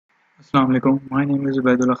Assalamu alaikum. My name is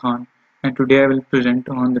Ubaidullah Khan, and today I will present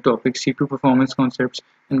on the topic CPU performance concepts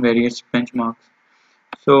and various benchmarks.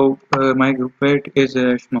 My group head is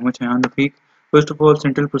Mohammad Shahan Rafiq. First of all,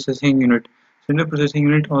 Central Processing Unit. Central Processing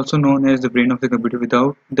Unit, also known as the brain of the computer.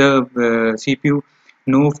 Without the CPU,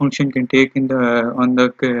 no function can take in the on the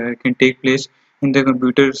can take place in the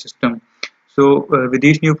computer system. With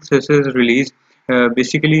these new processors released,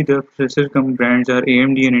 basically the processor brands are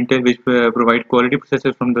AMD and Intel, which provide quality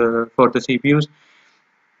processors for the CPUs.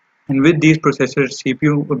 And with these processors,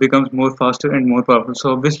 CPU becomes more faster and more powerful.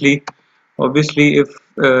 So obviously, if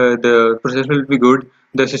the processor will be good,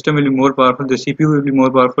 the system will be more powerful. The CPU will be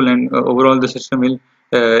more powerful, and overall the system will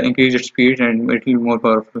increase its speed and it will be more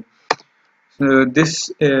powerful.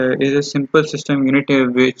 This is a simple system unit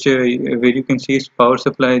which where you can see its power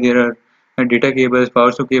supply. There are data cables,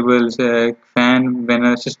 power supply cables, fan. When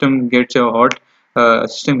a system gets hot,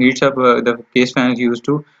 system heats up. The case fan is used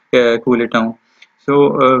to cool it down.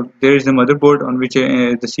 There is the motherboard on which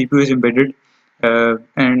the CPU is embedded,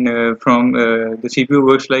 and from the CPU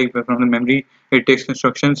works like from the memory. It takes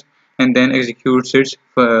instructions and then executes it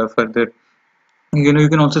further. You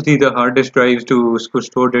can also see the hard disk drives to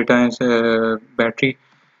store data and battery.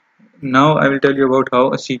 Now I will tell you about how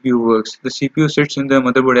a CPU works. The CPU sits in the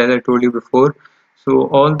motherboard, as I told you before. So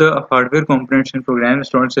all the hardware components and programs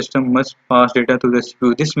stored in the system must pass data to the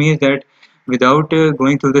CPU. This means that without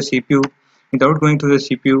going through the CPU,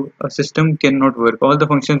 a system cannot work. All the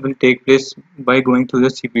functions will take place by going through the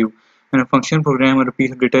CPU. When a function, program, or a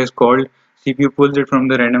piece of data is called, CPU pulls it from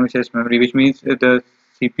the random access memory, which means the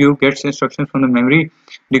CPU gets instructions from the memory,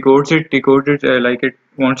 decodes it like it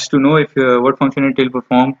wants to know if what function it will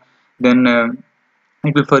perform. Then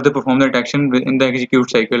it will further perform that action in the execute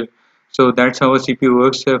cycle. So that's how a CPU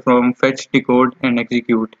works, from fetch, decode, and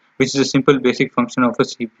execute, which is a simple basic function of a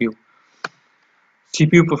CPU.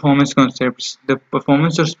 CPU performance concepts. The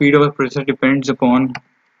performance or speed of a processor depends upon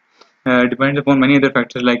many other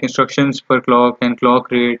factors like instructions per clock and clock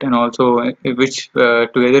rate, and also which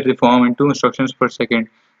together they form into instructions per second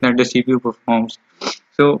that the CPU performs.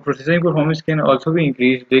 So processing performance can also be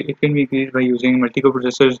increased. It can be increased by using multi-core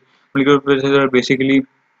processors. Multi-core processors are basically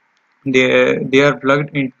they are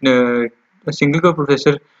plugged in. A single core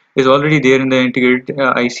processor is already there in the integrated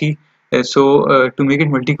IC. To make it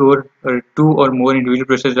multi-core, two or more individual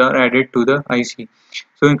processors are added to the IC.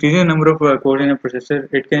 So increasing the number of cores in a processor,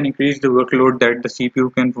 it can increase the workload that the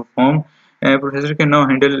CPU can perform. A processor can now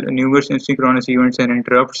handle numerous asynchronous events and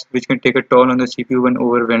interrupts, which can take a toll on the CPU when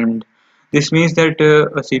overwhelmed. This means that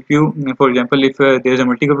a CPU, for example, if there is a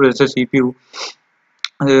multi-core processor CPU,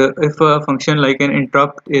 if a function like an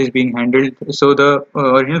interrupt is being handled, so the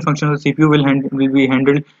original function of the CPU will be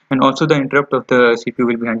handled, and also the interrupt of the CPU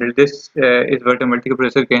will be handled. This is what a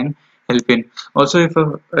multiprocessor can help in. Also, if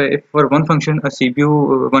for one function a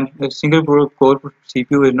CPU, a single core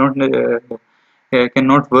CPU is not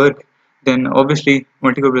cannot work, then obviously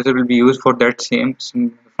multiprocessor will be used for that same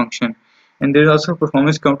function. And there is also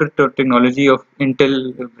performance counter technology of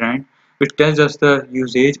Intel brand, which tells us the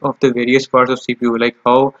usage of the various parts of CPU, like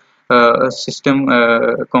how a system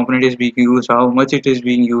component is being used, how much it is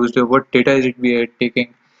being used, what data is it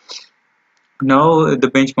taking. Now the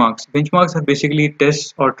benchmarks. Benchmarks are basically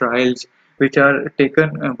tests or trials which are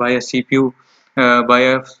taken by a CPU, by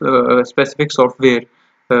a specific software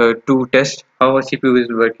to test how a CPU is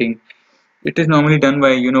working. It is normally done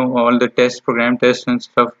by all the tests, program tests and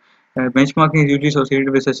stuff. Benchmarking is usually associated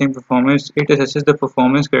with assessing performance. It assesses the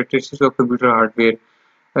performance characteristics of computer hardware.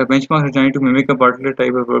 Benchmarks are designed to mimic a particular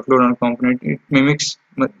type of workload on a component. It mimics,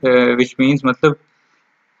 which means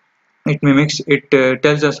it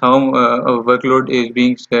tells us how a workload is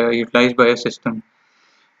being utilized by a system.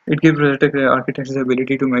 It gives architects the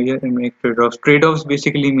ability to measure and make trade-offs. Trade-offs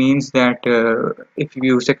basically means that if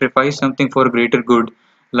you sacrifice something for a greater good,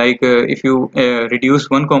 like if you reduce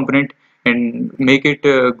one component and make it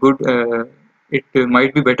good, it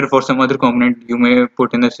might be better for some other component you may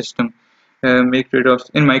put in the system. Make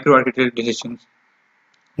trade-offs in micro-architecture decisions.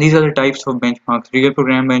 These are the types of benchmarks. Real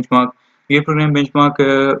program benchmark. Real program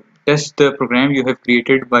benchmark tests the program you have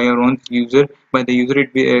created by your own user. By the user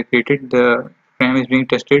it be created, the program is being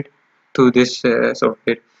tested through this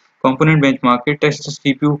software. Component benchmark. It tests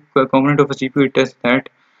the CPU component of a CPU. It tests that.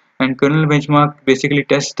 And kernel benchmark basically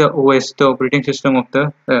tests the OS, the operating system of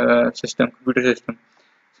the computer system.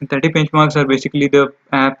 Synthetic benchmarks are basically the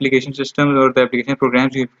application systems or the application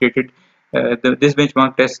programs you have created. This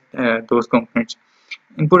benchmark tests those components.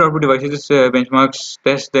 Input output devices benchmarks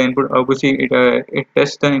test the input output. It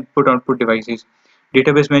tests the input output devices.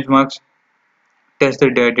 Database benchmarks test the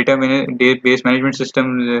database management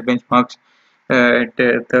system benchmarks.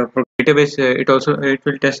 The database, it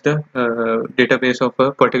will test the database of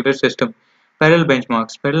a particular system. Parallel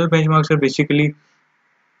benchmarks are basically,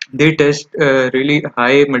 they test really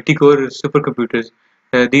high multi-core supercomputers.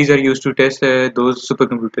 These are used to test those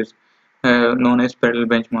supercomputers known as parallel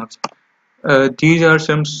benchmarks. These are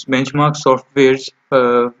some benchmark softwares,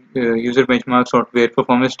 user benchmark software,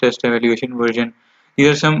 performance test evaluation version. These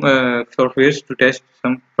are some softwares to test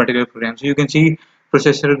some particular programs. So you can see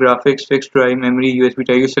processor, graphics, fixed drive, memory, USB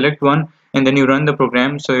type. You select one and then you run the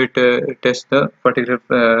program, so it tests the particular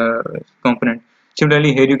component.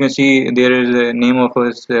 Similarly, here you can see there is a name of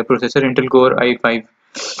a processor, Intel Core i5.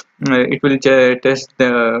 It will test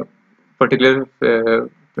the particular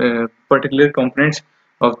components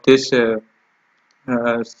of this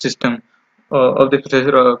system of the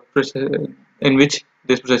processor in which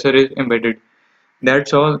this processor is embedded.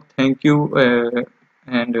 That's all. Thank you,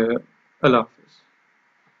 and Allah.